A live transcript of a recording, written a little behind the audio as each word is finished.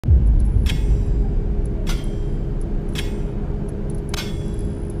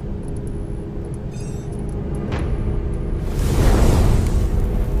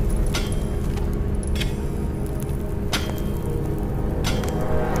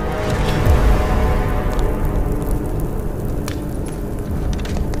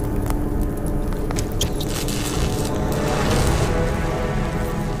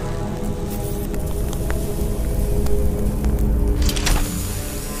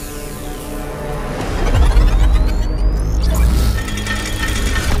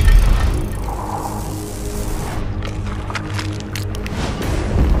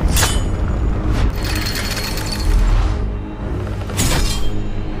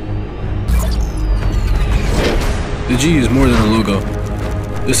The G is more than a logo.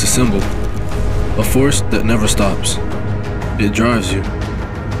 It's a symbol. A force that never stops. It drives you,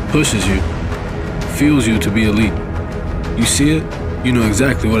 pushes you, fuels you to be elite. You see it, you know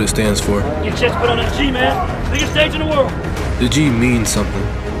exactly what it stands for. Get your chest put on that G, man. Biggest stage in the world. The G means something.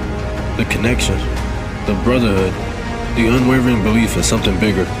 The connection, the brotherhood, the unwavering belief in something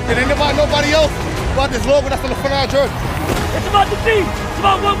bigger. It ain't about nobody else. It's about this logo that's on the front of our jersey. It's about the G. It's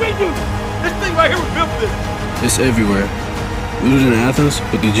about what we do. This thing right here was built for this. It's everywhere. Rooted in Athens,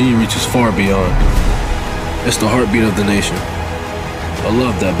 but the G reaches far beyond. It's the heartbeat of the nation. A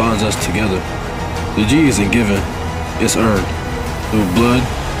love that bonds us together. The G isn't given, it's earned. Through blood,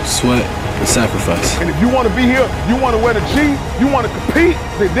 sweat, and sacrifice. And if you want to be here, you want to wear the G, you want to compete,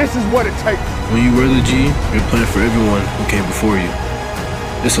 then this is what it takes. When you wear the G, you're playing for everyone who came before you.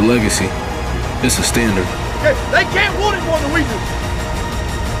 It's a legacy. It's a standard. They can't want it more than we do.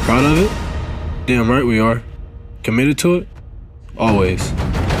 Proud of it? Damn right we are. Committed to it? Always.